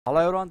Hello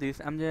everyone, this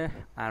is MJ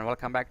and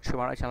welcome back to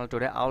my channel.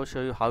 Today I will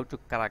show you how to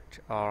correct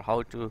or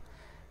how to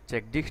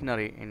check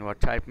dictionary in your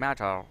type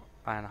matter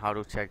and how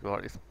to check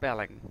your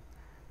spelling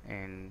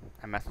in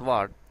MS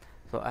Word.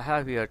 So I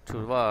have here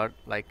two words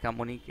like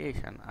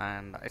communication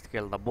and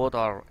skill. The both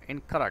are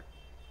incorrect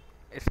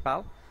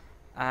spell,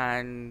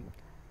 and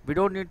we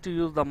don't need to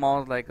use the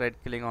mouse like right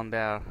clicking on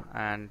there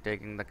and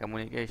taking the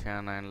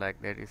communication and like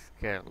that is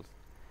skills.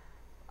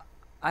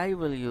 I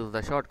will use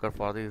the shortcut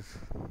for this.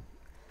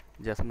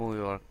 Just move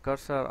your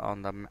cursor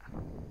on the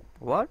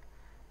word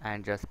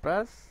and just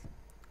press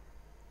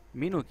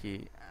menu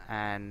key,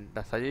 and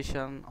the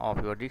suggestion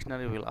of your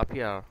dictionary will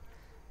appear,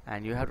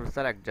 and you have to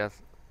select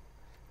just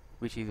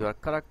which is your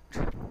correct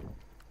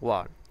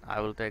word. I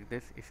will take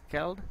this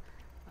scaled,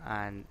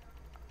 and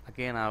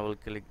again I will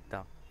click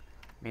the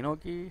menu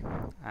key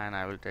and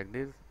I will take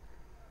this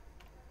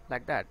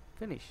like that.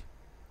 Finish.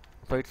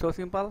 So it's so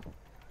simple.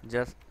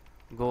 Just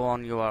go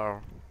on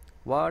your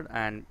word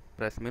and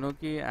press menu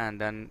key, and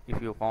then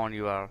if you found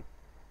your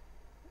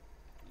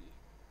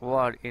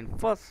word in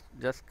first,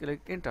 just click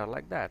enter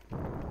like that,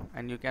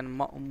 and you can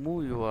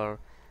move your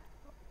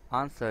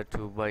answer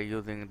to by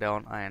using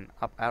down and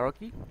up arrow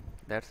key.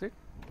 That's it.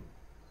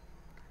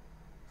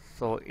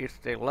 So it's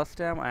take less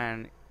time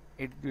and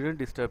it didn't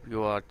disturb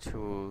you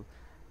to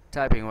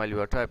typing while you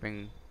are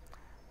typing.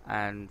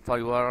 And for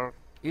your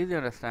easy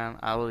understand,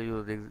 I will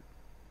use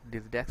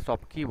this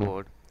desktop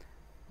keyboard.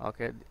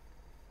 Okay,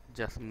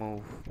 just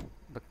move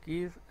the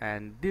keys,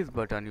 and this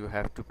button you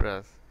have to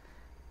press.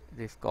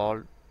 This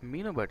called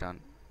menu button.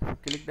 If you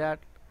click that,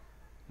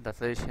 the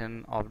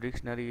session of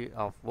dictionary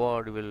of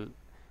word will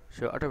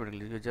show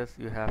automatically.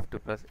 You have to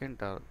press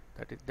enter.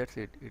 That's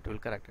it. It will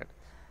correct it.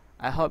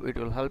 I hope it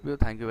will help you.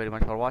 Thank you very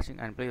much for watching,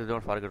 and please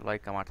don't forget to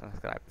like, comment and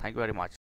subscribe. Thank you very much.